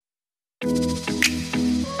Hey,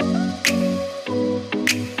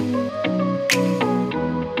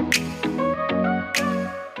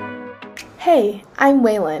 I'm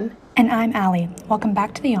Waylon. And I'm Allie. Welcome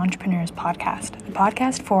back to the Entrepreneurs Podcast, the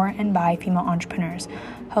podcast for and by female entrepreneurs,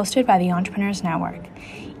 hosted by the Entrepreneurs Network.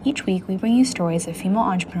 Each week, we bring you stories of female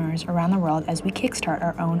entrepreneurs around the world as we kickstart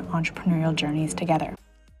our own entrepreneurial journeys together.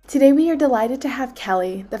 Today, we are delighted to have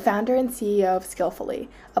Kelly, the founder and CEO of Skillfully,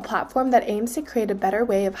 a platform that aims to create a better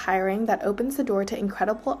way of hiring that opens the door to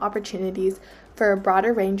incredible opportunities for a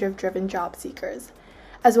broader range of driven job seekers.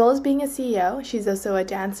 As well as being a CEO, she's also a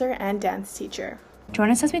dancer and dance teacher.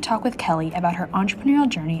 Join us as we talk with Kelly about her entrepreneurial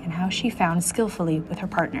journey and how she found Skillfully with her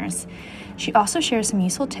partners. She also shares some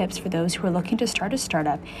useful tips for those who are looking to start a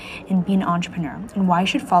startup and be an entrepreneur, and why you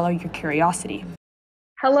should follow your curiosity.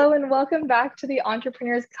 Hello and welcome back to the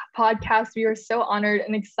Entrepreneurs Podcast. We are so honored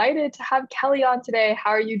and excited to have Kelly on today.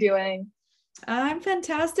 How are you doing? I'm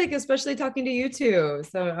fantastic, especially talking to you two.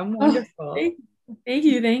 So I'm wonderful.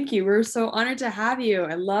 Thank you. We're so honored to have you.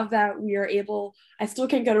 I love that I still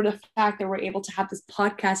can't go to the fact that we're able to have this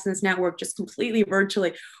podcast and this network just completely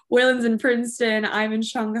virtually. Waylon's in Princeton, I'm in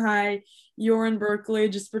Shanghai, you're in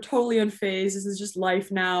Berkeley, we're totally unfazed. This is just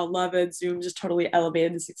life now. Love it. Zoom just totally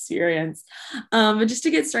elevated this experience. But just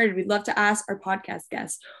to get started, we'd love to ask our podcast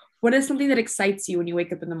guests, what is something that excites you when you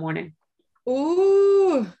wake up in the morning?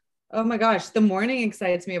 Ooh. Oh my gosh, the morning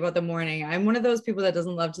excites me about the morning. I'm one of those people that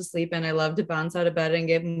doesn't love to sleep and I love to bounce out of bed and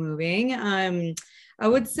get moving. I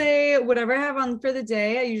would say whatever I have on for the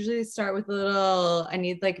day, I usually start with I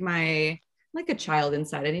need like a child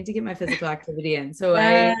inside. I need to get my physical activity in. So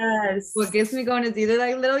what gets me going is either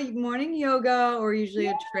like little morning yoga or usually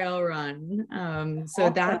a trail run. So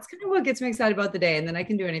that's kind of what gets me excited about the day. And then I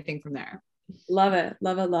can do anything from there. Love it.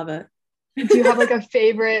 Do you have like a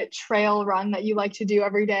favorite trail run that you like to do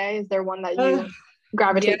every day? Is there one that you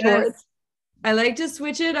gravitate towards? I like to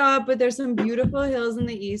switch it up, but there's some beautiful hills in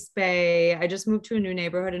the East Bay. I just moved to a new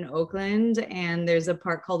neighborhood in Oakland, and there's a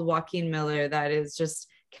park called Joaquin Miller that is just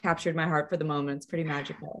captured my heart for the moment. It's pretty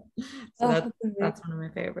magical. So that's one of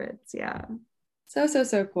my favorites. Yeah.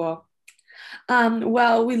 So cool.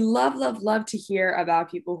 Well, we love to hear about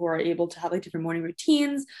people who are able to have like different morning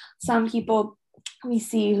routines. Some people we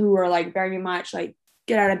see who are like very much like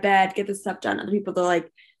get out of bed, get this stuff done. Other people they're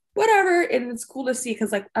like whatever, and it's cool to see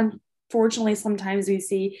because like unfortunately sometimes we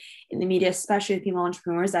see in the media, especially with female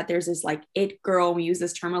entrepreneurs, that there's this like it girl. We use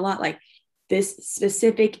this term a lot, like this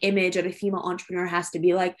specific image that a female entrepreneur has to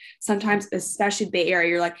be like. Sometimes, especially Bay Area,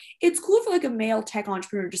 you're like, it's cool for like a male tech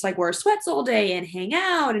entrepreneur just like wear sweats all day and hang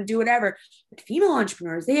out and do whatever. But female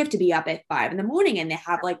entrepreneurs, they have to be up at 5 a.m. and they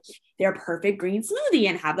have like their perfect green smoothie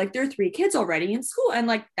and have like their 3 kids already in school. And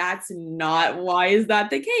like, that's not, why is that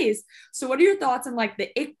the case? So what are your thoughts on like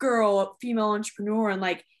the it girl female entrepreneur? And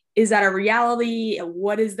like, is that a reality?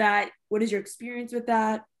 What is that? What is your experience with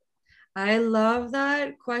that? I love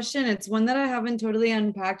that question. It's one that I haven't totally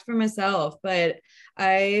unpacked for myself, but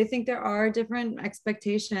I think there are different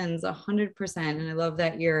expectations 100%. And I love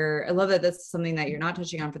that that's something that you're not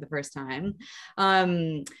touching on for the first time.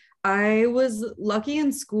 I was lucky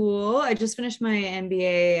in school. I just finished my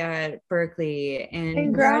MBA at Berkeley and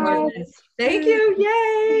Congrats. Thank you.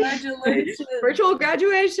 Yay. Congratulations. Virtual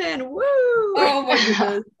graduation. Woo. Oh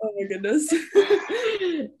my goodness.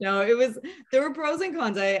 No, there were pros and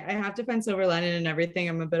cons. I have to find silver lining in everything.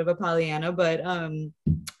 I'm a bit of a Pollyanna, but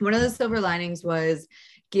one of the silver linings was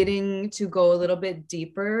getting to go a little bit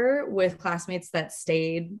deeper with classmates that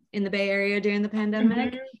stayed in the Bay Area during the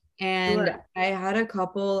pandemic. Mm-hmm. And sure. I had a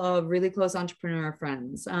couple of really close entrepreneur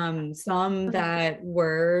friends, some that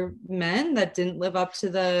were men that didn't live up to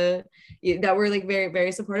that were like very,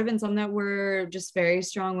 very supportive, and some that were just very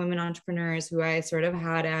strong women entrepreneurs who I sort of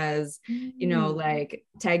had as, like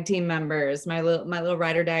tag team members, my little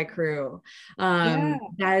ride or die crew.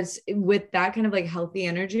 That's with that kind of like healthy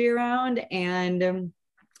energy around, and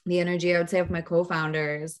the energy, I would say, of my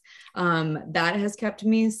co-founders, that has kept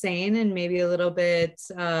me sane and maybe a little bit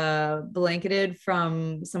blanketed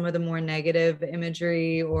from some of the more negative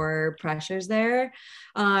imagery or pressures there.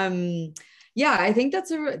 I think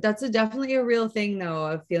that's definitely a real thing though,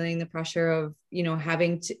 of feeling the pressure of,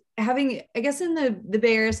 having, I guess in the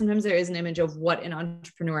Bay Area, sometimes there is an image of what an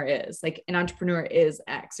entrepreneur is. Like an entrepreneur is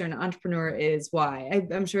X or an entrepreneur is Y.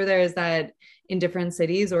 I'm sure there is that in different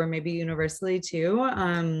cities or maybe universally too.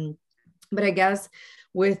 But I guess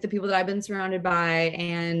with the people that I've been surrounded by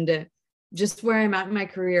and just where I'm at in my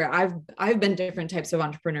career, I've been different types of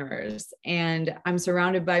entrepreneurs, and I'm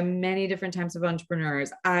surrounded by many different types of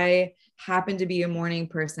entrepreneurs. I happen to be a morning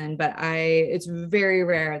person, but it's very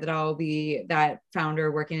rare that I'll be that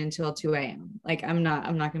founder working until 2 a.m. Like I'm not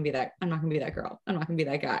gonna be that girl. I'm not gonna be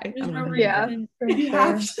that guy. There's I'm no not reason. For You sure.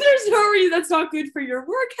 have to, there's no reason. That's not good for your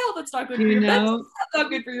work health. That's not good for your mental health. That's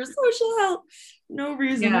not good for your social health. No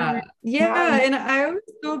reason. Yeah. And I always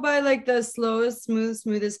go by like the slowest,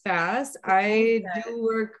 smoothest fast. I do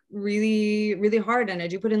work really, really hard and I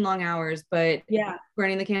do put in long hours, but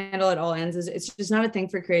burning the candle at all ends it's just not a thing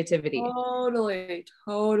for creativity. Totally.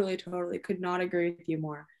 Could not agree with you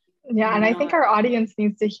more. Yeah, and I think our audience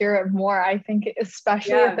needs to hear it more. I think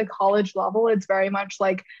especially at the college level, it's very much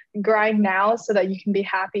like grind now so that you can be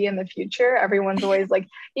happy in the future. Everyone's always like,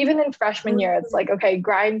 even in freshman year, it's like, okay,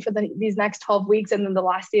 grind for these next 12 weeks. And then the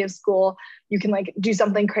last day of school, you can like do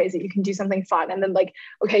something crazy. You can do something fun. And then like,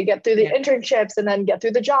 okay, get through the internships and then get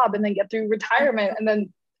through the job and then get through retirement. And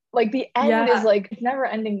then like the end is like never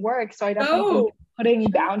ending work. So I definitely think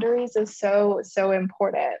putting boundaries is so, so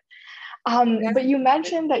important. But you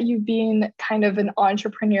mentioned that you've been kind of an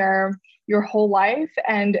entrepreneur your whole life,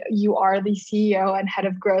 and you are the CEO and head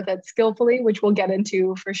of growth at Skillfully, which we'll get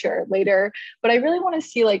into for sure later. But I really want to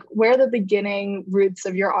see like where the beginning roots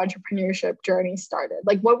of your entrepreneurship journey started.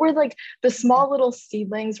 Like what were like the small little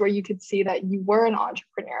seedlings where you could see that you were an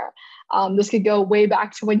entrepreneur? This could go way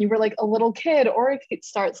back to when you were like a little kid, or it could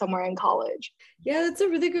start somewhere in college. Yeah, that's a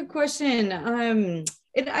really good question.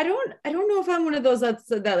 And I don't know if I'm one of those that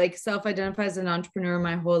like self-identifies as an entrepreneur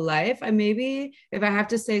my whole life. I maybe, if I have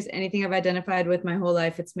to say anything I've identified with my whole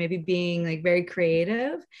life, it's maybe being like very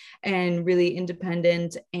creative and really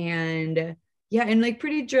independent and like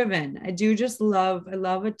pretty driven. I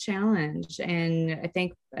love a challenge. And I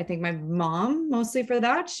think my mom, mostly for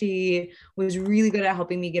that, she was really good at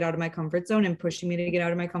helping me get out of my comfort zone and pushing me to get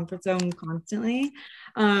out of my comfort zone constantly.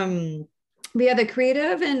 But yeah, the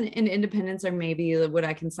creative and independence are maybe what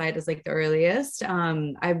I can cite as like the earliest.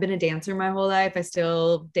 I've been a dancer my whole life. I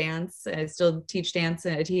still dance. I still teach dance,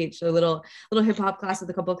 and I teach a little hip hop class with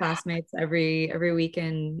a couple of classmates every week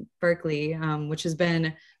in Berkeley, which has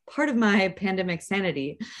been part of my pandemic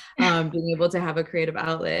sanity, being able to have a creative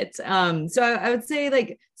outlet. So I would say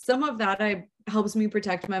like some of that helps me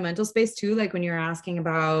protect my mental space too. Like when you're asking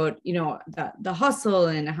about, the hustle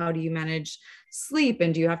and how do you manage sleep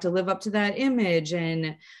and do you have to live up to that image?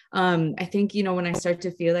 And I think, when I start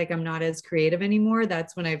to feel like I'm not as creative anymore,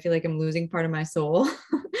 that's when I feel like I'm losing part of my soul,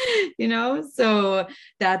 so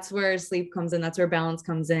that's where sleep comes in. That's where balance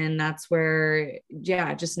comes in. That's where,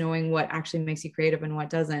 just knowing what actually makes you creative and what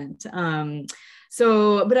doesn't.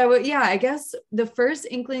 But I guess the first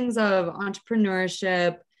inklings of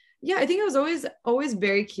entrepreneurship, I think I was always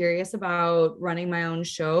very curious about running my own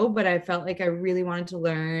show, but I felt like I really wanted to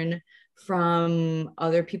learn from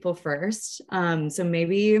other people first. So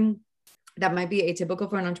maybe that might be atypical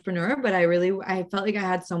for an entrepreneur, but I felt like I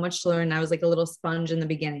had so much to learn. I was like a little sponge in the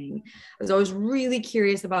beginning. I was always really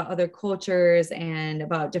curious about other cultures and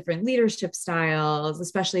about different leadership styles,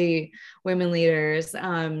 especially women leaders.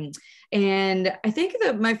 And I think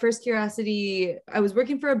that my first curiosity, I was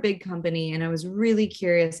working for a big company and I was really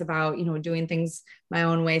curious about, doing things my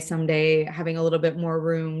own way someday, having a little bit more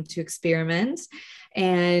room to experiment.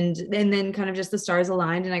 And then kind of just the stars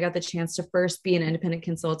aligned and I got the chance to first be an independent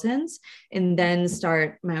consultant and then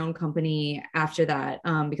start my own company after that,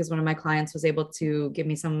 because one of my clients was able to give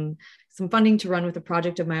me some funding to run with a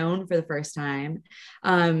project of my own for the first time.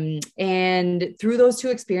 And through those two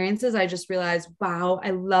experiences, I just realized, wow,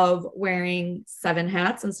 I love wearing 7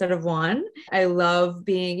 hats instead of 1. I love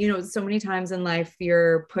being, so many times in life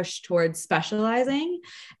you're pushed towards specializing,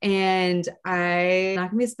 and I'm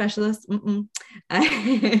not gonna be a specialist.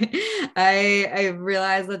 I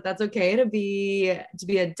realized that that's okay to be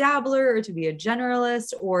a dabbler or to be a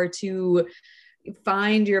generalist or to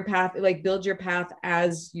find your path, like build your path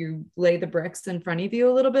as you lay the bricks in front of you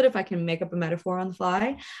a little bit, if I can make up a metaphor on the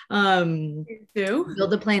fly. Build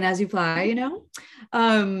the plane as you fly,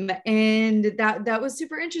 and that was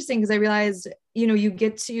super interesting because I realized,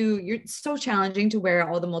 you're so challenging to wear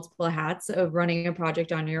all the multiple hats of running a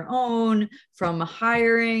project on your own, from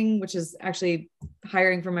hiring, which is actually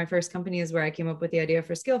hiring for my first company is where I came up with the idea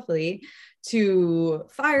for Skillfully, to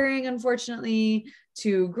firing, unfortunately,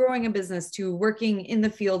 to growing a business, to working in the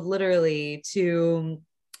field, literally, to,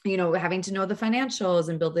 having to know the financials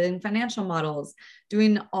and building financial models.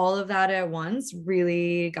 Doing all of that at once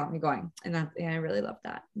really got me going. And I really love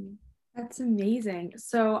that. That's amazing.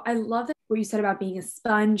 So I love that what you said about being a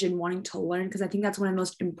sponge and wanting to learn, because I think that's one of the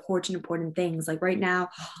most important things. Like right now,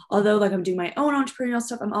 although like I'm doing my own entrepreneurial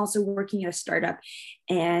stuff, I'm also working at a startup,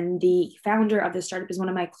 and the founder of the startup is one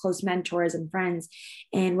of my close mentors and friends.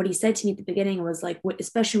 And what he said to me at the beginning was like,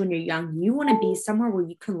 especially when you're young, you want to be somewhere where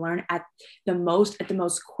you can learn at the most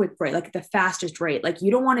quick rate, like the fastest rate. Like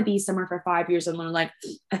you don't want to be somewhere for 5 years and learn like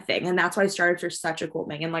a thing. And that's why startups are such a cool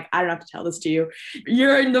thing. And like, I don't have to tell this to you.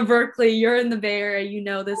 You're in the Berkeley, you're in the Bay Area, you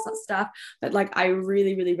know this stuff, but like I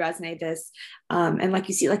really, really resonate this. And like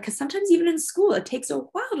you see, like, because sometimes even in school, it takes a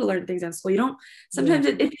while to learn things in school. You don't, sometimes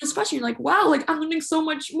it feels frustrating. You're like, wow, like I'm learning so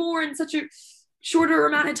much more in such a shorter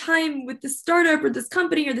amount of time with this startup or this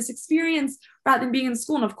company or this experience rather than being in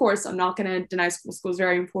school. And of course, I'm not going to deny school. School is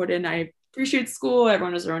very important. I appreciate school.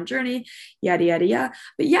 Everyone has their own journey, yada, yada, yada.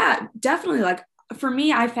 But yeah, definitely like, for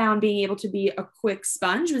me, I found being able to be a quick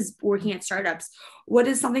sponge was working at startups. What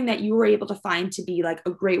is something that you were able to find to be like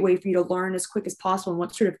a great way for you to learn as quick as possible? And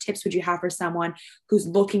what sort of tips would you have for someone who's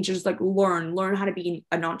looking to just like learn how to be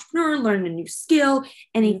an entrepreneur, learn a new skill,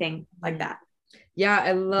 anything like that? Yeah,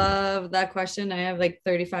 I love that question. I have like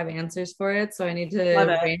 35 answers for it, so I need to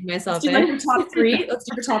rein myself in. Let's do top three. Let's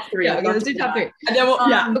do the top three. Yeah, okay, let's do top three. And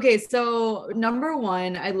then Okay, so number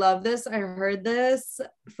one, I love this. I heard this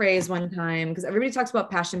phrase one time because everybody talks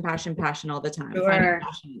about passion all the time. Sure.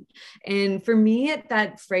 Passion. And for me,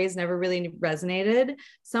 that phrase never really resonated.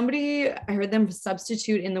 I heard them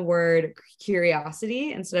substitute in the word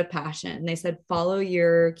curiosity instead of passion. They said, follow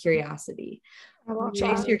your curiosity.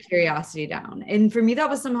 Chase your curiosity down. And for me, that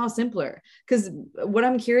was somehow simpler because what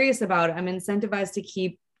I'm curious about, I'm incentivized to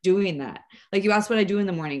keep doing that. Like you asked what I do in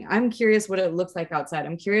the morning. I'm curious what it looks like outside.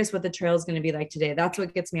 I'm curious what the trail is going to be like today. That's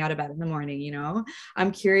what gets me out of bed in the morning. You know,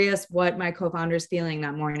 I'm curious what my co-founder is feeling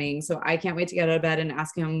that morning. So I can't wait to get out of bed and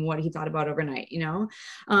ask him what he thought about overnight. You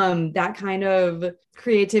know, that kind of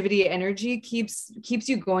creativity, energy keeps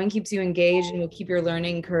you going, keeps you engaged, and will keep your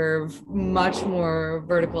learning curve much more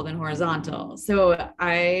vertical than horizontal. So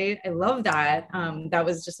I love that. That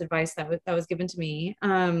was just advice that was given to me.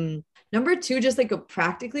 Number two, just like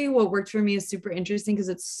practically what worked for me is super interesting because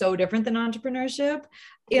it's so different than entrepreneurship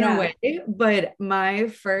in a way. But my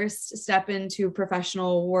first step into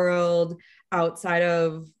professional world outside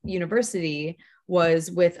of university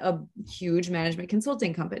was with a huge management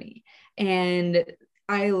consulting company. And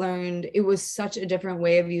I learned it was such a different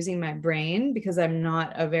way of using my brain because I'm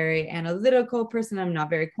not a very analytical person. I'm not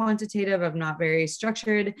very quantitative. I'm not very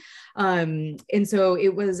structured. And so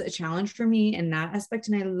it was a challenge for me in that aspect.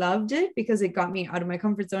 And I loved it because it got me out of my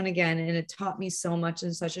comfort zone again. And it taught me so much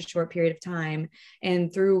in such a short period of time.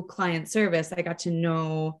 And through client service, I got to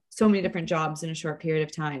know so many different jobs in a short period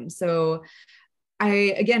of time. So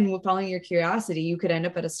again, following your curiosity, you could end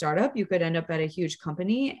up at a startup, you could end up at a huge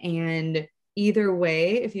company, and either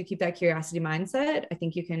way, if you keep that curiosity mindset, I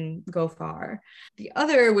think you can go far. The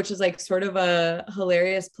other, which is like sort of a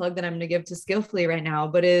hilarious plug that I'm going to give to Skillfully right now,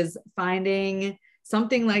 but is finding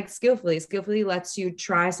something like Skillfully. Skillfully lets you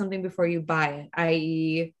try something before you buy it,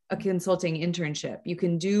 i.e. a consulting internship. You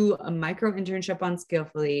can do a micro internship on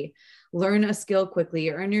Skillfully, learn a skill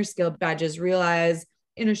quickly, earn your skill badges, realize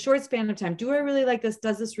in a short span of time, do I really like this?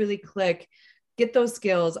 Does this really click? Get those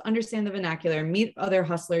skills, understand the vernacular, meet other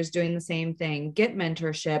hustlers doing the same thing, get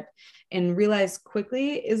mentorship, and realize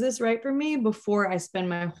quickly, is this right for me before I spend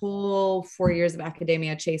my whole 4 years of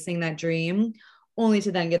academia chasing that dream, only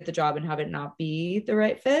to then get the job and have it not be the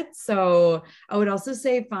right fit. So I would also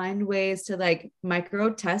say find ways to like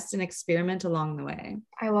micro test and experiment along the way.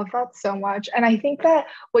 I love that so much. And I think that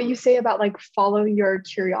what you say about like follow your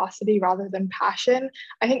curiosity rather than passion,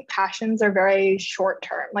 I think passions are very short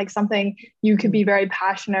term, like something you could be very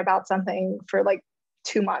passionate about something for like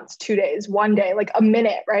 2 months, 2 days, 1 day, like a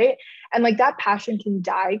minute, right? And like that passion can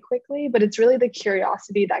die quickly, but it's really the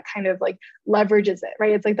curiosity that kind of like leverages it,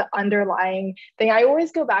 right? It's like the underlying thing. I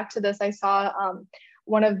always go back to this. I saw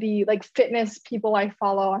one of the like fitness people I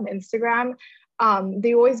follow on Instagram.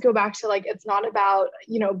 They always go back to like, it's not about,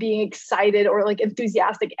 you know, being excited or like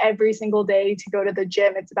enthusiastic every single day to go to the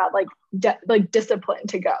gym. It's about like, discipline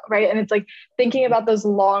to go, right? And it's like thinking about those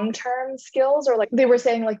long-term skills, or like they were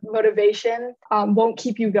saying, like motivation won't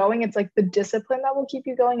keep you going. It's like the discipline that will keep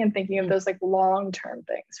you going, and thinking of those like long-term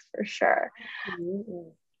things for sure.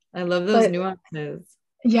 I love those nuances.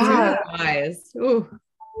 Yeah. Wise. Ooh.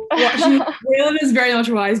 Raylan is very much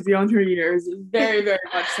wise beyond her years. Very, very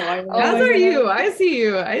much so. As are you. I see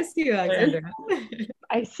you, Alexandra.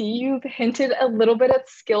 I see you've hinted a little bit at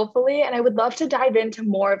Skillfully, and I would love to dive into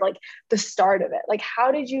more of like the start of it. Like,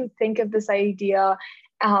 how did you think of this idea,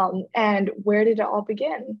 and where did it all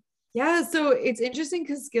begin? Yeah, so it's interesting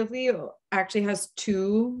because Skillfully actually has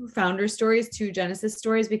two founder stories, two Genesis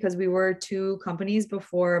stories, because we were two companies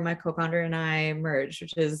before my co-founder and I merged,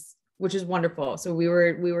 which is wonderful. So we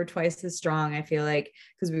were twice as strong, I feel like,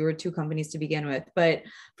 because we were two companies to begin with. But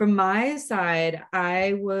from my side,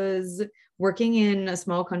 I was working in a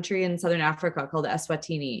small country in Southern Africa called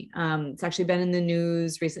Eswatini. It's actually been in the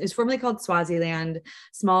news recently. It's formerly called Swaziland,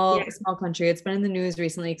 small country. It's been in the news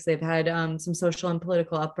recently because they've had some social and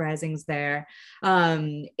political uprisings there.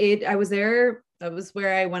 I was there. That was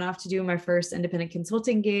where I went off to do my first independent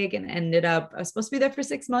consulting gig, and I was supposed to be there for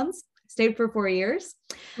 6 months, stayed for 4 years.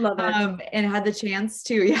 Love it. And had the chance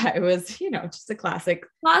to, yeah, it was, just a classic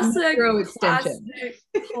Classic.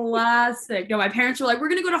 No, my parents were like, we're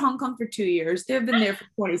going to go to Hong Kong for 2 years. They've been there for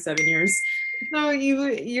 27 years. So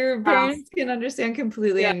your parents can understand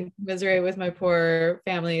completely, and commiserate with my poor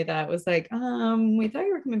family that was like, we thought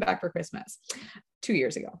you were coming back for Christmas 2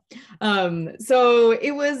 years ago. So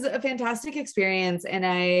it was a fantastic experience. And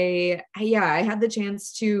I had the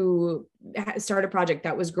chance to start a project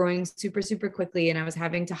that was growing super, super quickly. And I was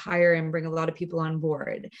having to hire and bring a lot of people on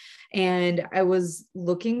board. And I was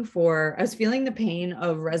feeling the pain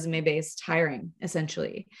of resume-based hiring,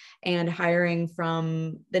 essentially, and hiring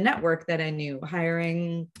from the network that I knew,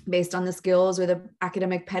 hiring based on the skills or the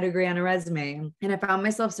academic pedigree on a resume. And I found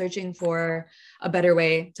myself searching for a better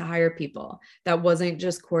way to hire people that wasn't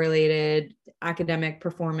just correlated academic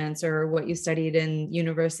performance or what you studied in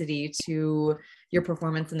university to your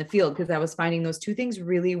performance in the field, because I was finding those two things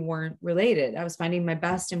really weren't related. I was finding my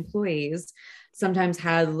best employees sometimes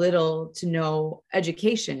had little to no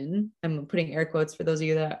education. I'm putting air quotes for those of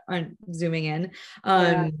you that aren't zooming in,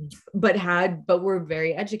 but were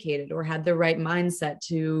very educated or had the right mindset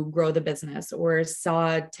to grow the business or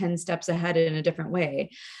saw 10 steps ahead in a different way.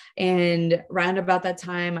 And around about that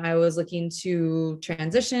time, I was looking to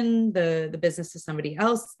transition the business to somebody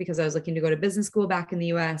else because I was looking to go to business school back in the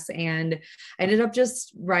US. And I ended up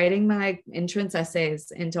just writing my entrance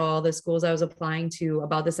essays into all the schools I was applying to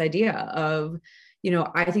about this idea of,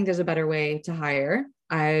 I think there's a better way to hire.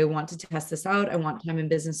 I want to test this out. I want time in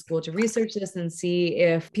business school to research this and see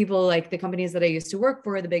if people like the companies that I used to work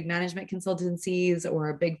for, the big management consultancies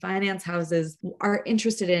or big finance houses, are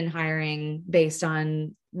interested in hiring based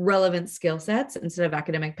on relevant skill sets instead of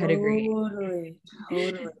academic pedigree. Totally.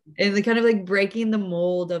 And the kind of like breaking the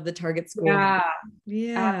mold of the target school. Yeah,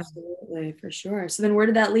 absolutely, for sure. So then where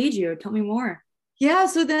did that lead you? Tell me more. Yeah,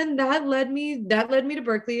 so then that led me to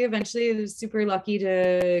Berkeley. Eventually, I was super lucky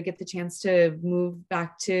to get the chance to move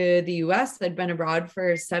back to the US. I'd been abroad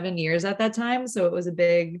for 7 years at that time, so it was a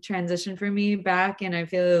big transition for me back, and I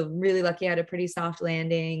feel really lucky. I had a pretty soft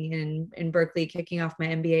landing in Berkeley, kicking off my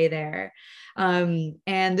MBA there.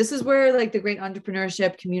 And this is where like the great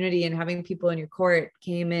entrepreneurship community and having people in your court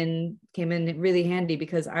came in really handy,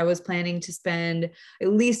 because I was planning to spend at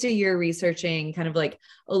least a year researching, kind of like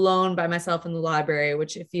alone by myself in the library,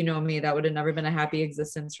 which, if you know me, that would have never been a happy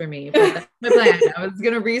existence for me. But that's my plan. I was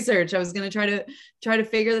going to research. I was going to try to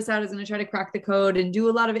figure this out. I was going to try to crack the code and do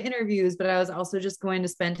a lot of interviews, but I was also just going to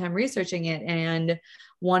spend time researching it. And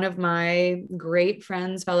one of my great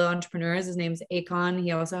friends, fellow entrepreneurs, his name's Akon.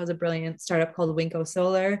 He also has a brilliant startup called Winko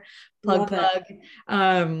Solar. Plug.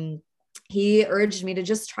 He urged me to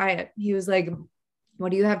just try it. He was like,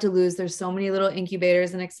 what do you have to lose? There's so many little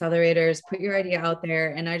incubators and accelerators. Put your idea out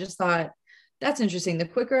there. And I just thought, that's interesting. The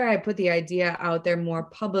quicker I put the idea out there more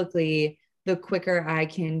publicly, the quicker I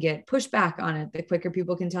can get pushback on it. The quicker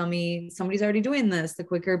people can tell me somebody's already doing this. The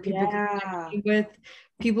quicker people can connect me with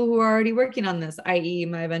people who are already working on this, i.e.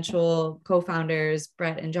 my eventual co-founders,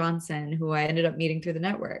 Brett and Johnson, who I ended up meeting through the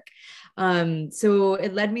network. So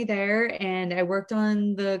it led me there, and I worked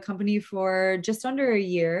on the company for just under a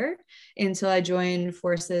year until I joined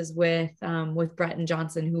forces with Brett and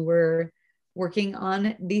Johnson, who were working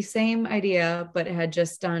on the same idea, but had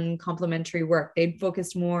just done complementary work. They'd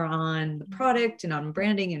focused more on the product and on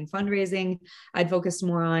branding and fundraising. I'd focused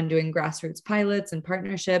more on doing grassroots pilots and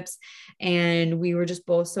partnerships. And we were just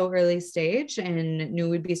both so early stage and knew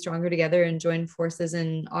we'd be stronger together, and joined forces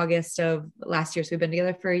in August of last year. So we've been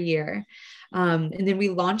together for a year. And then we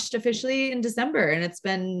launched officially in December, and it's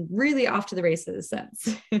been really off to the races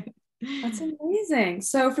since. That's amazing.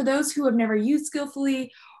 So for those who have never used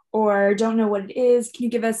Skillfully or don't know what it is, can you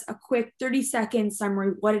give us a quick 30-second summary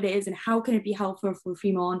of what it is and how can it be helpful for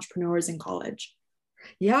female entrepreneurs in college?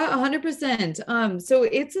 Yeah, 100%. So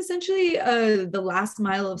it's essentially the last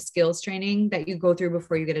mile of skills training that you go through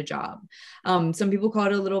before you get a job. Some people call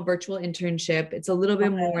it a little virtual internship. It's a little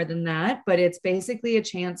bit more than that, but it's basically a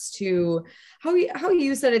chance to, how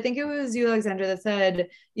you said, I think it was you, Alexandra, that said,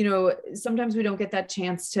 you know, sometimes we don't get that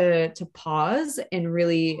chance to pause and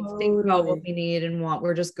really think about what we need and want.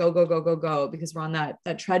 We're just go, go, go, go, go, because we're on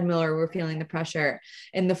that treadmill or we're feeling the pressure.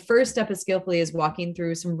 And the first step of Skillfully is walking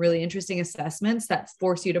through some really interesting assessments that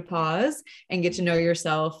force you to pause and get to know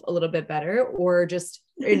yourself a little bit better, or just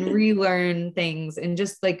and relearn things, and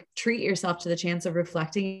just like treat yourself to the chance of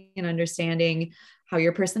reflecting and understanding how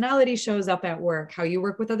your personality shows up at work, how you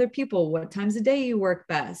work with other people, what times a day you work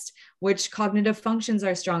best, which cognitive functions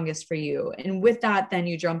are strongest for you. And with that, then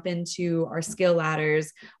you jump into our skill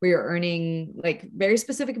ladders where you're earning like very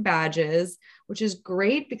specific badges, which is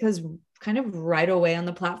great because kind of right away on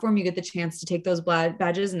the platform, you get the chance to take those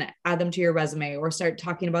badges and add them to your resume or start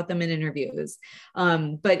talking about them in interviews.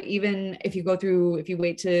 But even if you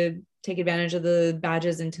wait to take advantage of the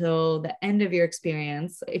badges until the end of your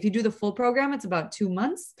experience, if you do the full program, it's about 2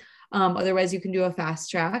 months. Otherwise, you can do a fast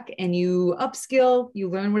track and you upskill, you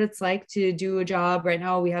learn what it's like to do a job. Right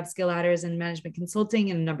now, we have skill ladders in management consulting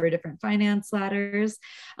and a number of different finance ladders.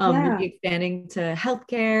 We'll be expanding to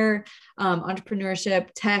healthcare, entrepreneurship,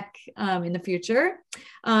 tech in the future.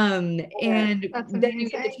 And then you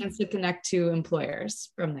get the chance to connect to employers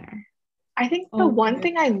from there. I think the one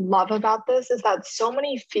thing I love about this is that so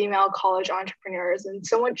many female college entrepreneurs and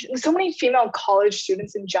so many female college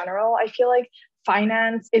students in general, I feel like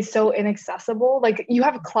finance is so inaccessible. Like you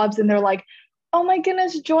have clubs and they're like, oh my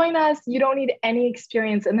goodness, join us. You don't need any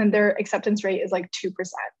experience. And then their acceptance rate is like 2%,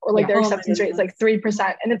 or like their acceptance rate is like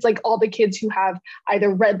 3%. And it's like all the kids who have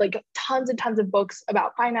either read like tons and tons of books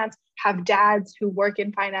about finance, have dads who work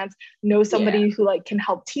in finance, know somebody who like can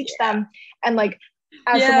help teach them. And like,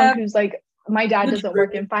 as someone who's like, my dad doesn't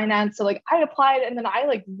work in finance. So like I applied and then I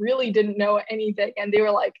like really didn't know anything. And they were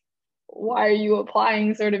like, why are you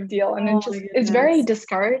applying, sort of deal. And it's very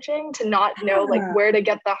discouraging to not know like where to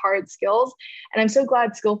get the hard skills. And I'm so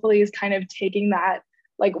glad Skillfully is kind of taking that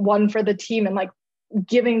like one for the team and like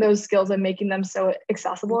giving those skills and making them so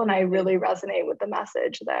accessible. And I really resonate with the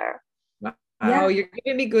message there. Wow, you're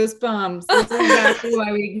giving me goosebumps. That's exactly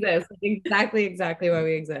why we exist. Exactly why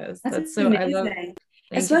we exist. That's so amazing. I love it.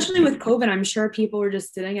 Especially with COVID, I'm sure people were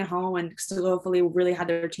just sitting at home and Skillfully really had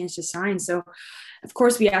their chance to shine. So, of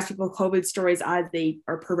course, we ask people COVID stories as they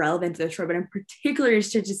are relevant to the show, but I'm particularly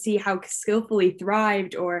interested to see how Skillfully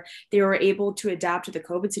thrived or they were able to adapt to the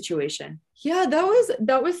COVID situation. Yeah,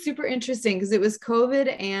 that was super interesting because it was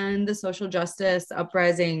COVID and the social justice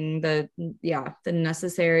uprising, the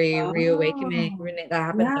necessary reawakening that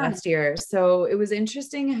happened last year. So it was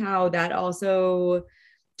interesting how that also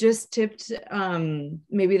just tipped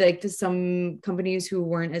maybe like to some companies who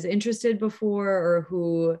weren't as interested before or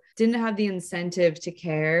who didn't have the incentive to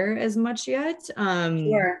care as much yet.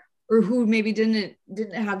 Or who maybe didn't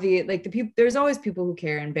have the people. There's always people who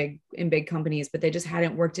care in big companies, but they just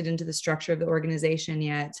hadn't worked it into the structure of the organization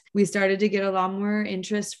yet. We started to get a lot more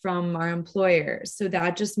interest from our employers. So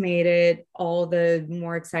that just made it all the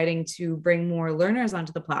more exciting to bring more learners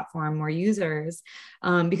onto the platform, more users,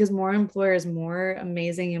 because more employers, more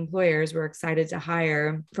amazing employers were excited to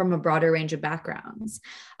hire from a broader range of backgrounds,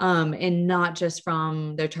 and not just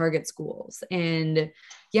from their target schools. And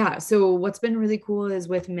yeah, so what's been really cool is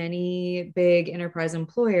with many big enterprise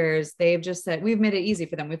employers, they've just said, we've made it easy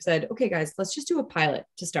for them. We've said, okay, guys, let's just do a pilot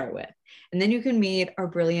to start with. And then you can meet our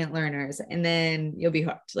brilliant learners and then you'll be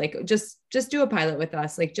hooked. Like just do a pilot with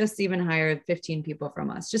us. Like just even hire 15 people from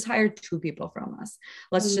us, just hire 2 people from us.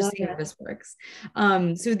 Let's just see how this works.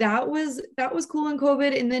 So that was cool in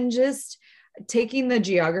COVID. And then just taking the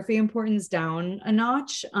geography importance down a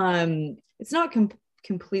notch. It's not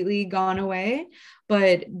completely gone away,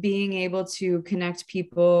 but being able to connect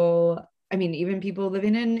people, I mean, even people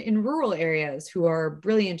living in rural areas who are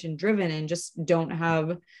brilliant and driven and just don't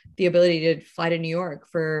have the ability to fly to New York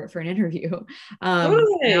for an interview,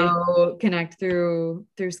 now connect through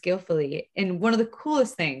Skillfully. And one of the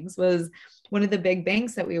coolest things was one of the big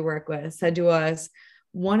banks that we work with said to us,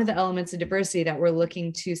 one of the elements of diversity that we're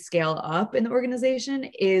looking to scale up in the organization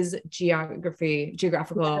is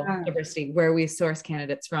geographical diversity, where we source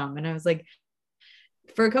candidates from. And I was like,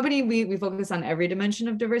 for a company, we focus on every dimension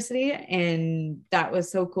of diversity. And that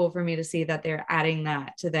was so cool for me to see that they're adding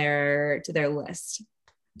that to their list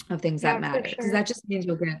of things that matter. Because that just means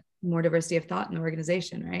you'll get more diversity of thought in the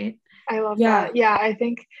organization, right? I love that. Yeah, I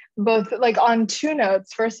think both, like, on two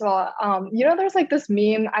notes. First of all, there's like this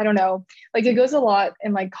meme, I don't know, like it goes a lot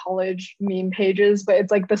in like college meme pages, but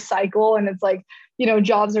it's like the cycle, and it's like,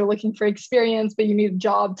 jobs are looking for experience, but you need a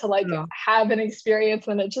job to like have an experience,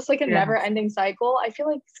 and it's just like a never ending cycle. I feel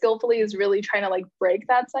like Skillfully is really trying to like break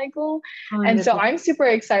that cycle. 100%. And so I'm super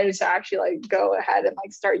excited to actually like go ahead and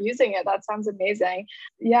like start using it. That sounds amazing.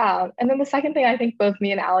 Yeah. And then the second thing, I think both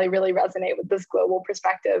me and Allie really resonate with this global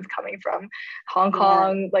perspective coming from Hong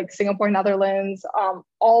Kong, like Singapore, Netherlands,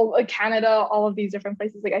 all Canada, all of these different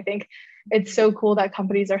places. Like, I think it's so cool that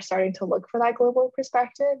companies are starting to look for that global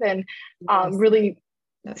perspective and really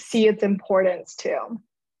see its importance too.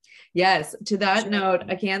 Yes. To that note,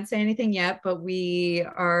 I can't say anything yet, but we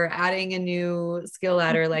are adding a new skill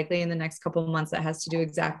ladder likely in the next couple of months that has to do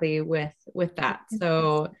exactly with that.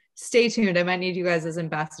 So stay tuned. I might need you guys as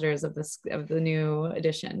ambassadors of the new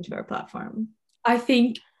addition to our platform. I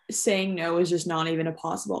think saying no is just not even a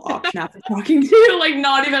possible option after talking to you. Like,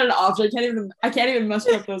 not even an option. I can't even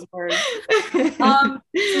muster up those words. So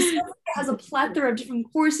Skillfully has a plethora of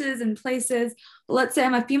different courses and places. But let's say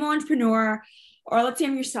I'm a female entrepreneur, or let's say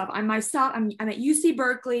I'm yourself. I'm myself. I'm at UC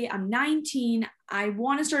Berkeley. I'm 19. I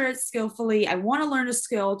want to start at Skillfully. I want to learn a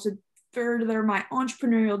skill to further my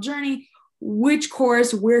entrepreneurial journey. Which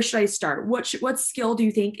course, where should I start? What skill do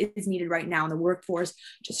you think is needed right now in the workforce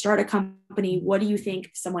to start a company? What do you think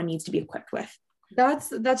someone needs to be equipped with?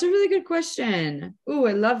 That's a really good question. Ooh,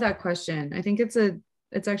 I love that question. I think it's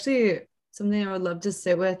actually something I would love to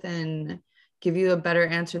sit with and give you a better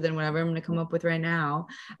answer than whatever I'm going to come up with right now.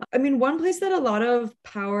 I mean, one place that a lot of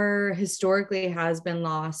power historically has been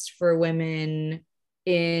lost for women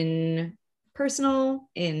in personal,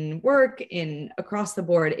 in work, in across the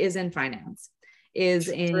board is in finance, is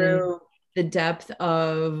in the depth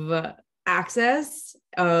of access,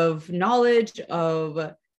 of knowledge,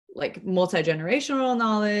 of like multi-generational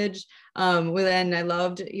knowledge. Then I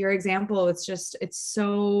loved your example. It's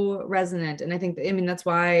so resonant. And I think, that's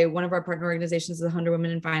why one of our partner organizations is 100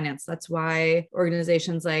 Women in Finance. That's why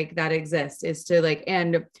organizations like that exist, is to like,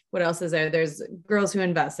 and what else is there? There's Girls Who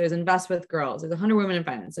Invest. There's Invest with Girls. There's 100 Women in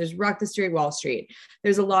Finance. There's Rock the Street, Wall Street.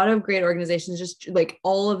 There's a lot of great organizations, just like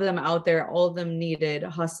all of them out there, all of them needed,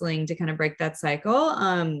 hustling to kind of break that cycle.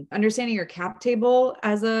 Understanding your cap table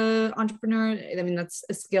as a entrepreneur. That's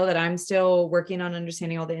a skill that I'm still working on,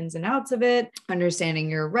 understanding all the ins and outs of it, understanding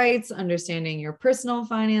your rights, understanding your personal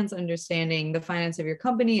finance, understanding the finance of your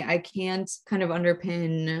company. I can't kind of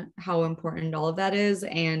underpin how important all of that is.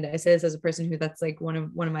 And I say this as a person who that's like one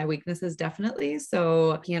of my weaknesses, definitely.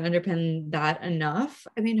 So I can't underpin that enough.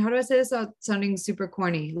 How do I say this without sounding super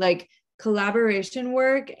corny? Like, collaboration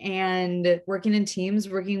work and working in teams,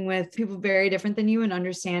 working with people very different than you and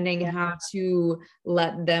understanding how to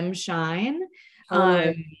let them shine.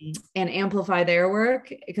 And amplify their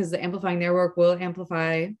work, because amplifying their work will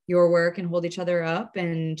amplify your work and hold each other up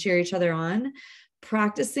and cheer each other on.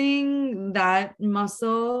 Practicing that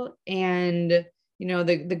muscle and,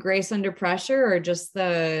 the grace under pressure, or just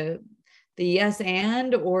the yes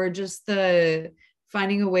and, or just the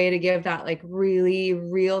finding a way to give that like really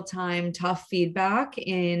real-time tough feedback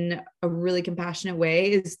in a really compassionate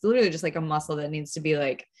way is literally just like a muscle that needs to be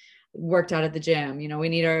like worked out at the gym. We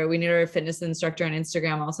need our fitness instructor on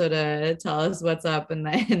Instagram also to tell us what's up in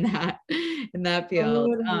that field.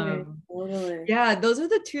 Totally. Yeah, those are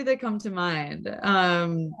the two that come to mind. I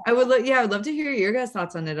would love to hear your guys'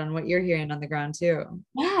 thoughts on it, on what you're hearing on the ground too.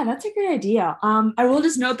 Yeah, that's a great idea. I will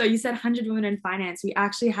just note, though, you said 100 Women in Finance. We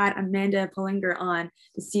actually had Amanda Pullinger on,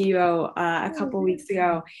 the CEO, a couple of weeks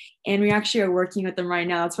ago, and we actually are working with them right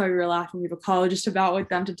now. That's why we were laughing. We have a call just about with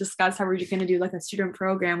them to discuss how we're going to do like a student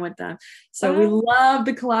program with them. So we love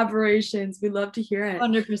the collaborations. We love to hear it.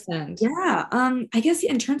 100%. Yeah. I guess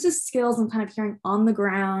in terms of skills, I'm kind of hearing on the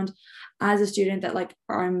ground as a student that like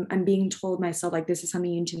I'm being told myself, like, this is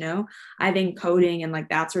something you need to know. I think coding and like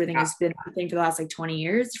that sort of thing has been a thing for the last like 20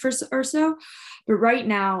 years or so. But right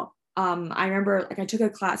now, I remember like I took a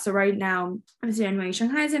class. So right now I'm studying NYU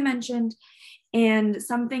Shanghai, as I mentioned. And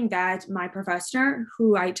something that my professor,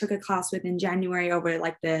 who I took a class with in January over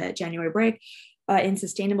like the January break, in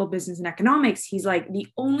sustainable business and economics, he's like, the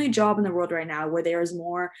only job in the world right now where there is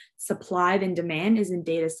more supply than demand is in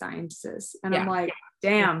data sciences. And I'm like,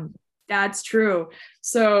 damn, that's true.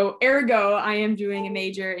 So ergo, I am doing a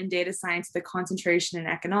major in data science with a concentration in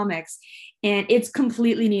economics. And it's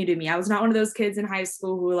completely new to me. I was not one of those kids in high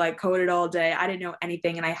school who like coded all day. I didn't know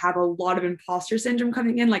anything. And I have a lot of imposter syndrome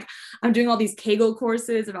coming in. Like, I'm doing all these Kaggle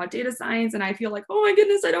courses about data science, and I feel like, oh my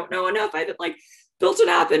goodness, I don't know enough. I like built an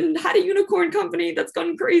app and had a unicorn company that's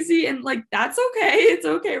gone crazy. And like, that's okay. It's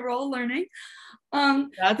okay. We're all learning. But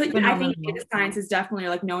yeah, I think data science is definitely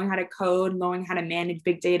like knowing how to code, knowing how to manage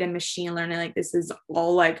big data, machine learning. Like this is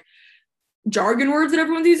all like jargon words that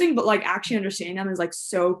everyone's using, but like actually understanding them is like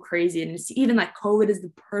so crazy. And it's even like COVID is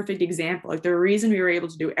the perfect example. Like the reason we were able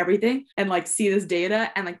to do everything and like see this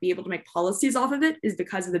data and like be able to make policies off of it is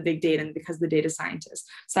because of the big data and because of the data scientists.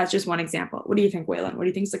 So that's just one example. What do you think, Waylon? What do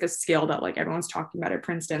you think is like a skill that like everyone's talking about at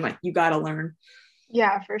Princeton? Like you got to learn.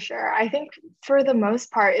 Yeah, for sure. I think for the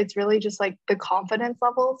most part, it's really just like the confidence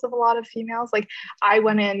levels of a lot of females. Like I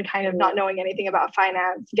went in kind of not knowing anything about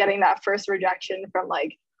finance, getting that first rejection from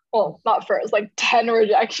like, well, not first, like 10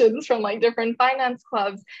 rejections from like different finance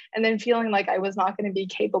clubs, and then feeling like I was not going to be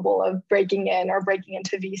capable of breaking in or breaking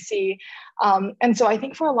into VC. And so I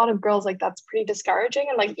think for a lot of girls, like that's pretty discouraging.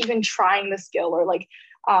 And like even trying the skill or like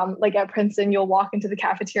at Princeton, you'll walk into the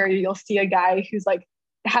cafeteria, you'll see a guy who's like,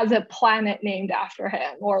 has a planet named after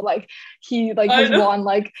him, or like he like has won,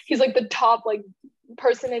 like he's like the top like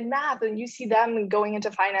person in math, and you see them going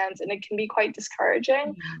into finance and it can be quite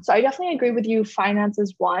discouraging. So I definitely agree with you, finance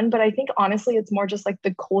is one, but I think honestly it's more just like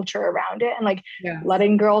the culture around it and like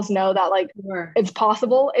letting girls know that like it's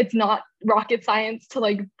possible, it's not rocket science to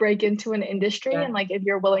like break into an industry, and like if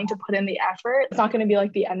you're willing to put in the effort, it's not going to be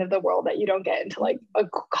like the end of the world that you don't get into like a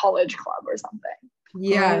college club or something.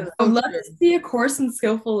 Yeah, I'd love to see a course in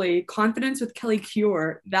Skillfully Confidence with Kelly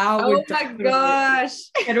Cure. That would my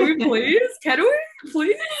gosh. Can we please?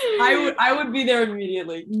 I would be there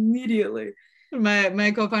immediately.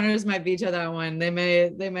 My co-founders might veto that one. They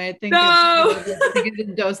might think it's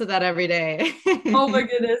a dose of that every day. Oh my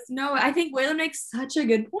goodness. No, I think Waylon makes such a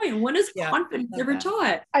good point. When is confidence ever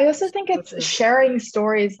taught? I also think it's sharing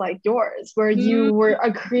stories like yours, where you were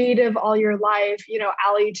a creative all your life. You know,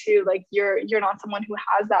 Allie too, like you're not someone who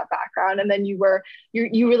has that background. And then you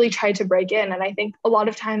really tried to break in. And I think a lot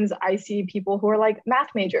of times I see people who are like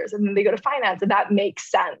math majors and then they go to finance, and that makes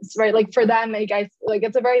sense, right? Like for them, like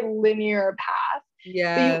it's a very linear path.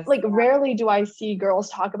 Yeah. Like rarely do I see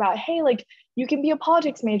girls talk about, hey, like you can be a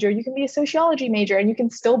politics major, you can be a sociology major, and you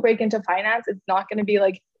can still break into finance. It's not going to be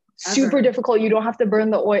like super difficult. You don't have to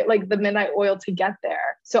burn the oil, like the midnight oil to get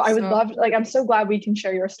there. So I would love, like, I'm so glad we can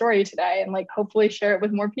share your story today and like hopefully share it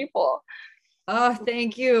with more people. Oh,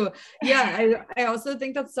 thank you. Yeah, I also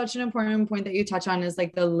think that's such an important point that you touch on, is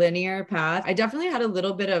like the linear path. I definitely had a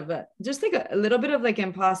little bit of just like a little bit of like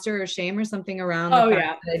imposter or shame or something around the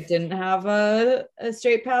fact that I didn't have a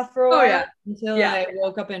straight path for a while until I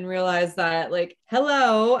woke up and realized that like,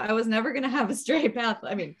 hello, I was never going to have a straight path.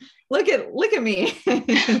 I mean, look at me.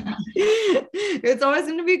 It's always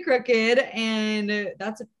going to be crooked, and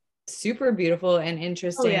that's super beautiful and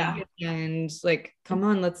interesting. And like, come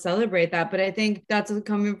on, let's celebrate that. But I think that's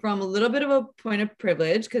coming from a little bit of a point of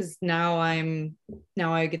privilege, because now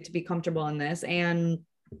I get to be comfortable in this and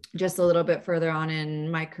just a little bit further on in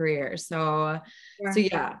my career. So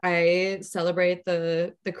yeah, I celebrate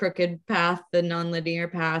the crooked path, the non-linear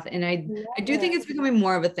path. And I do think it's becoming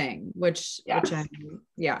more of a thing, which I'm,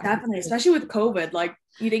 definitely, especially with COVID. Like,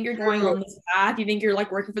 you think you're going on this path, you think you're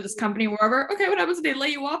like working for this company, wherever. Okay, what happens if they lay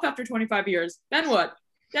you off after 25 years? Then what?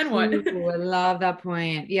 Ooh, I love that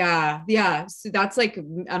point. Yeah. So that's like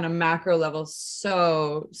on a macro level,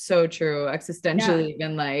 so true. Existentially,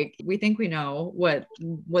 even like we think we know what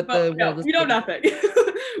the world is. We know nothing.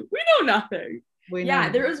 We know nothing.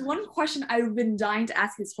 There is one question I've been dying to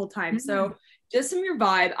ask this whole time. So just from your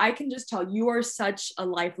vibe, I can just tell you are such a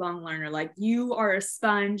lifelong learner. Like, you are a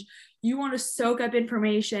sponge. You want to soak up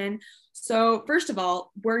information. So first of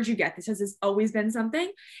all, where did you get this? Has this always been something?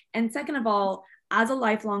 And second of all, as a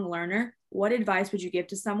lifelong learner, what advice would you give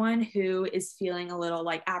to someone who is feeling a little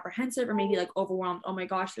like apprehensive or maybe like overwhelmed? Oh my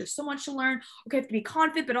gosh, there's so much to learn. Okay, I have to be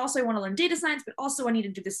confident, but also I want to learn data science, but also I need to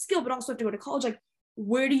do this skill, but also I have to go to college. Like,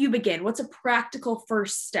 where do you begin? What's a practical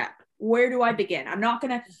first step? Where do I begin? I'm not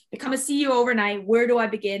going to become a CEO overnight. Where do I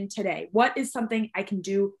begin today? What is something I can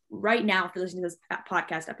do right now after listening to this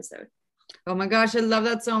podcast episode? Oh my gosh, I love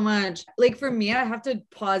that so much. Like, for me, I have to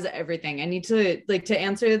pause everything. I need to to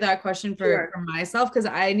answer that question for myself, because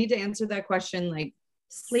I need to answer that question like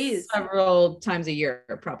several times a year,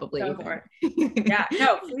 probably. Please.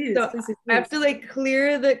 I have to like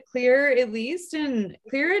clear at least and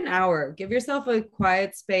clear an hour. Give yourself a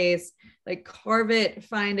quiet space, like carve it,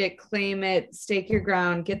 find it, claim it, stake your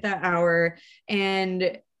ground, get that hour.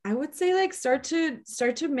 And I would say like start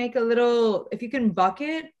to make a little, if you can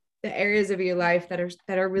bucket the areas of your life that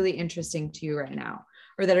are really interesting to you right now,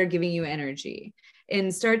 or that are giving you energy,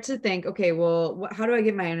 and start to think, okay, well, how do I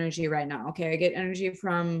get my energy right now? Okay, I get energy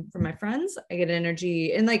from my friends. I get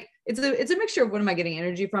energy, and like it's a mixture of what am I getting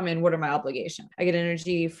energy from and what are my obligations. I get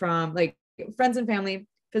energy from like friends and family,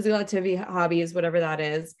 physical activity, hobbies, whatever that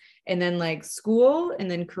is, and then like school, and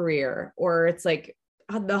then career, or it's like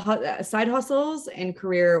the side hustles and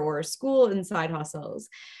career, or school and side hustles,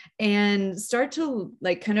 and start to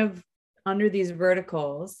like kind of under these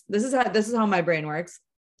verticals. This is how my brain works.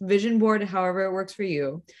 Vision board, however it works for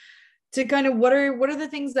you, to kind of what are the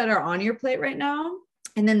things that are on your plate right now,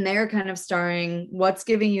 and then they're kind of starring what's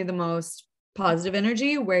giving you the most positive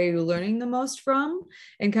energy, where are you learning the most from,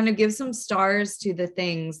 and kind of give some stars to the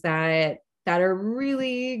things that are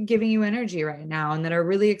really giving you energy right now, and that are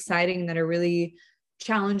really exciting, that are really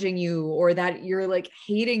challenging you, or that you're like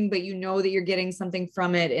hating, but you know that you're getting something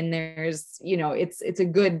from it, and there's, you know, it's a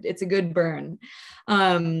good burn,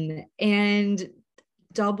 and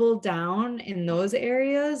double down in those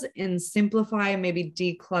areas and simplify, maybe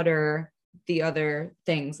declutter the other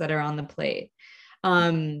things that are on the plate.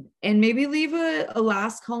 And maybe leave a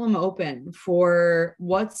last column open for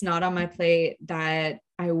what's not on my plate that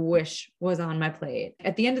I wish was on my plate.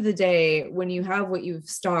 At the end of the day, when you have what you've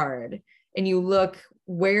starred and you look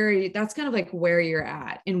that's kind of like where you're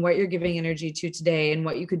at and what you're giving energy to today, and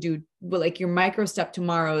what you could do, like your micro step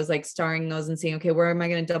tomorrow is like starring those and saying, okay, where am I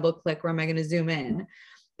going to double click? Where am I going to zoom in?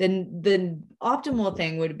 Then the optimal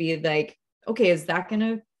thing would be like, okay, is that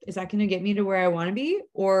going to get me to where I want to be?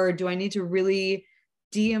 Or do I need to really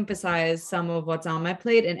de-emphasize some of what's on my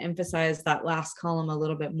plate and emphasize that last column a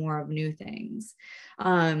little bit more of new things?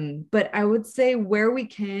 But I would say where we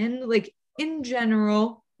can, like in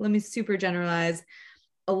general, let me super generalize,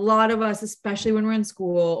 a lot of us, especially when we're in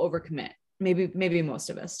school, overcommit. Maybe most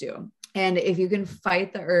of us do. And if you can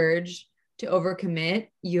fight the urge to overcommit,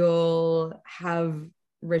 you'll have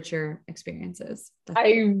richer experiences.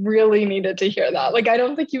 I really needed to hear that. Like, I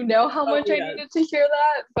don't think you know how much I needed to hear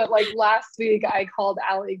that, but like last week I called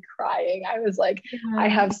Allie crying. I was like,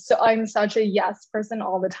 I'm such a yes person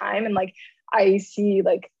all the time. And like, I see,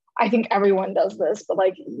 like, I think everyone does this, but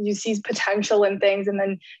like you see potential in things, and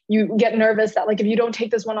then you get nervous that like, if you don't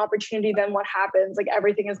take this one opportunity, then what happens? Like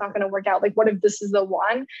everything is not going to work out. Like, what if this is the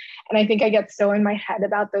one? And I think I get so in my head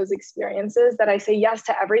about those experiences that I say yes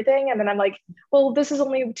to everything. And then I'm like, well, this is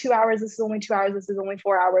only 2 hours. This is only 2 hours. This is only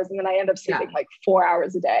 4 hours. And then I end up sleeping like 4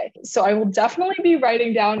 hours a day. So I will definitely be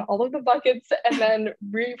writing down all of the buckets and then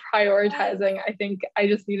reprioritizing. I think I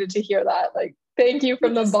just needed to hear that. Like, thank you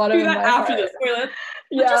from the bottom of my heart. After this. Wait,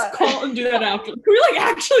 let's just call and do that after. Can we like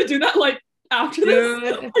actually do that like after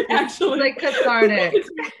this? Like, actually, like cathartic.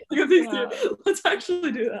 Let's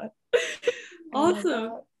actually do that.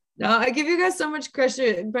 Awesome. No, I give you guys so much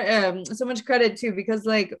credit too, because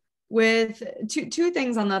like with two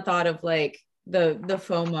things on the thought of like the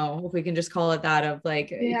FOMO, if we can just call it that, of like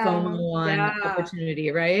FOMO on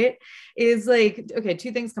opportunity, right? Is like, okay,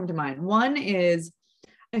 two things come to mind. One is,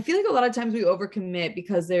 I feel like a lot of times we overcommit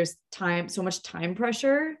because there's so much time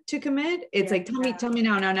pressure to commit. It's like, tell me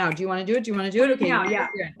now. Do you want to do it? Do you want to do it? Okay. Yeah.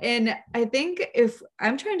 And I think if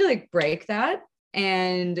I'm trying to like break that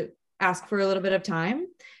and ask for a little bit of time,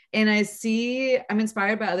 and I'm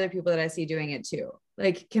inspired by other people that I see doing it too.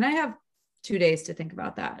 Like, can I have 2 days to think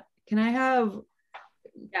about that? Can I have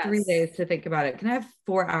 3 days to think about it? Can I have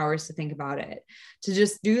 4 hours to think about it? To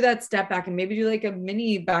just do that step back and maybe do like a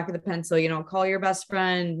mini back of the pencil, you know, call your best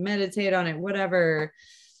friend, meditate on it, whatever,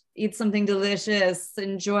 eat something delicious,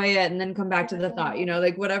 enjoy it, and then come back to the thought, you know,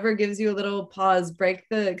 like whatever gives you a little pause,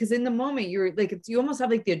 because in the moment you're like, you almost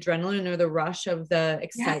have like the adrenaline or the rush of the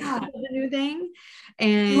excitement of the new thing.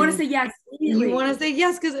 And you want to say yes. You want to say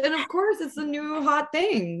yes, and of course it's a new hot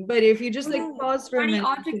thing. But if you just like pause for a minute.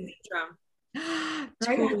 Object syndrome.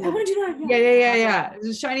 Right? I want to do that. Yeah.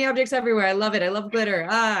 There's shiny objects everywhere. I love it. I love glitter.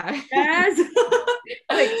 Yes.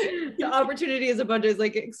 Like the opportunity is a bunch of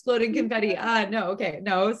like exploding confetti. No, okay,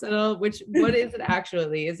 no. So what is it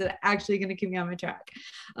actually? Is it actually going to keep me on my track?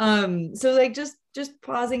 So like just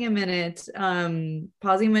pausing a minute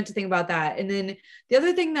to think about that. And then the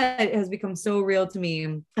other thing that has become so real to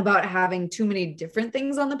me about having too many different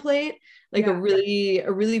things on the plate, like a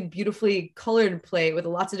really beautifully colored plate with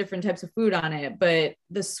lots of different types of food on it, but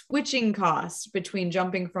the switching cost between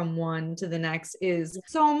jumping from one to the next is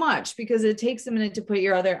so much, because it takes a minute to put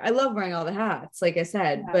I love wearing all the hats, like I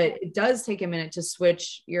said, but it does take a minute to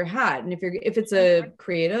switch your hat. And if it's a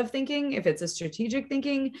creative thinking, if it's a strategic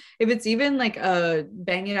thinking, if it's even like a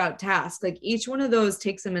bang it out task, like each one of those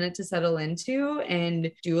takes a minute to settle into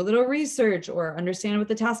and do a little research or understand what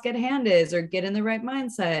the task at hand is or get in the right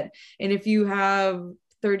mindset. And if you have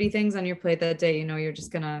 30 things on your plate that day, you know, it's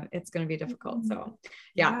gonna be difficult. So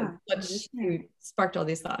you sparked all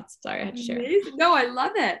these thoughts. Sorry, I had to share. No, I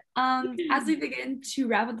love it. As we begin to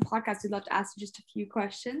wrap up the podcast, we'd love to ask you just a few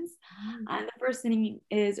questions. And the first thing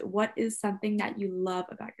is, what is something that you love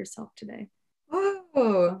about yourself today?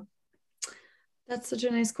 Oh, that's such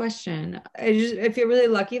a nice question. I feel really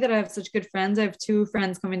lucky that I have such good friends. I have 2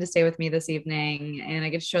 friends coming to stay with me this evening, and I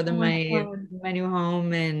get to show them my new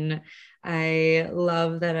home. And I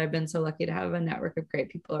love that I've been so lucky to have a network of great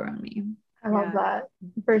people around me. I love that,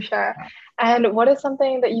 for sure. And what is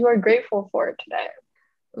something that you are grateful for today?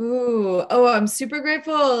 I'm super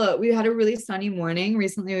grateful. We had a really sunny morning.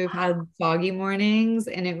 Recently, we've had foggy mornings,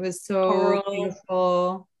 and it was so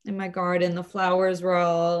beautiful. In my garden, the flowers were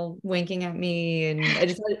all winking at me, and I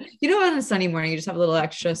just had, on a sunny morning you just have a little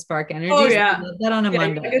extra spark energy. Oh yeah, so I love that on a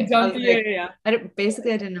Monday. I didn't know it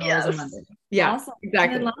was a Monday. Yeah, awesome.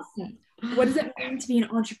 Exactly. What does it mean to be an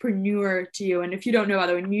entrepreneur to you? And if you don't know, by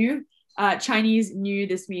the way, new Chinese new,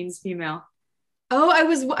 this means female. I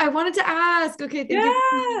wanted to ask. Okay, thank you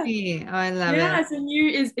for telling me. Oh, I love it. Yeah, so new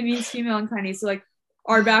it means female in Chinese. So like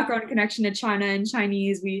our background connection to China and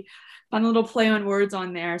Chinese, we found a little play on words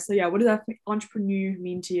on there. So yeah, what does that entrepreneur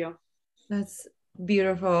mean to you? That's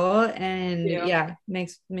beautiful, and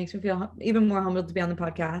makes me feel even more humbled to be on the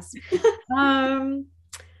podcast.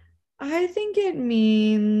 I think it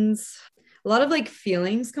means a lot of like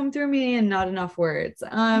feelings come through me and not enough words.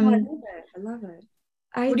 I love it.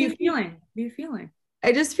 What are you feeling?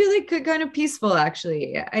 I just feel like kind of peaceful,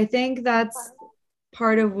 actually. I think that's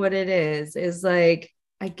part of what it is like,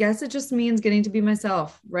 I guess it just means getting to be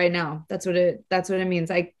myself right now. That's what it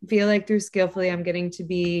means. I feel like through Skillfully, I'm getting to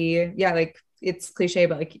be, like it's cliche,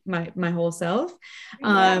 but like my whole self.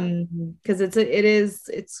 Because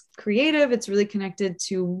it's creative. It's really connected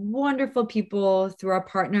to wonderful people through our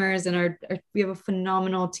partners, and we have a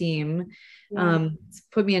phenomenal team. It's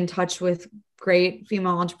put me in touch with great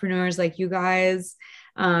female entrepreneurs like you guys.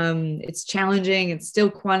 It's challenging. It's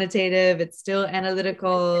still quantitative. It's still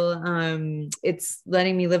analytical. It's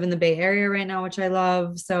letting me live in the Bay Area right now, which I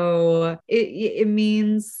love. So it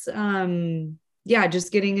means,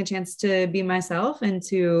 just getting a chance to be myself and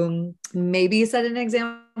to maybe set an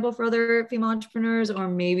example for other female entrepreneurs, or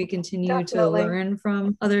maybe continue to learn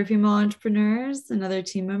from other female entrepreneurs and other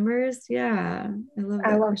team members. Yeah, I love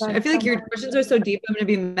that question. I feel like your questions are so deep. I'm going to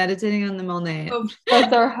be meditating on them all night.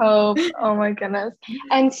 That's our hope. Oh my goodness.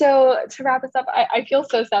 And so to wrap this up, I feel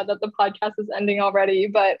so sad that the podcast is ending already,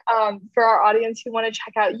 but for our audience who want to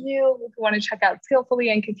check out you, who want to check out Skillfully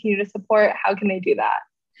and continue to support, how can they do that?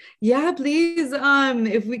 Yeah, please.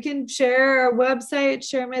 If we can share our website,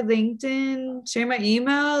 share my LinkedIn, share my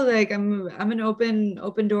email, like I'm an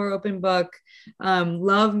open door, open book.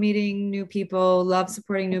 Love meeting new people, love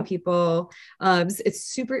supporting new people. It's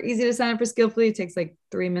super easy to sign up for Skillfully. It takes like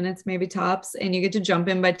 3 minutes, maybe tops, and you get to jump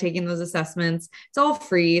in by taking those assessments. It's all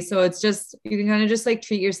free. So it's just, you can kind of just like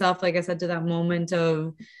treat yourself, like I said, to that moment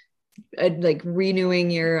of like renewing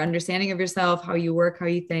your understanding of yourself, how you work, how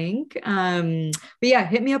you think. But yeah,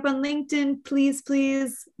 hit me up on LinkedIn, please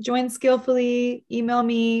join Skillfully, email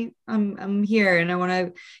me. I'm here, and I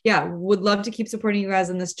want to, would love to keep supporting you guys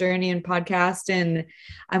in this journey and podcast. And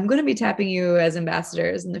I'm going to be tapping you as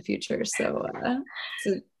ambassadors in the future. So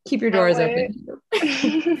keep your doors open.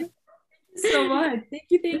 Thank you so much.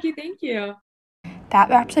 Thank you. That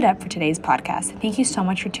wraps it up for today's podcast. Thank you so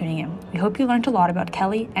much for tuning in. We hope you learned a lot about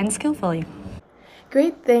Kelly and Skillfully.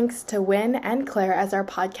 Great thanks to Wynn and Claire as our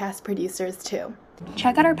podcast producers too.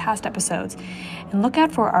 Check out our past episodes and look out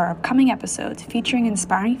for our upcoming episodes featuring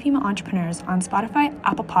inspiring female entrepreneurs on Spotify,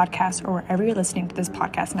 Apple Podcasts, or wherever you're listening to this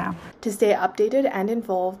podcast now. To stay updated and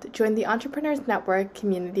involved, join the Entrepreneurs Network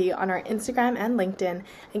community on our Instagram and LinkedIn,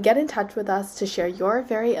 and get in touch with us to share your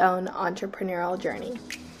very own entrepreneurial journey.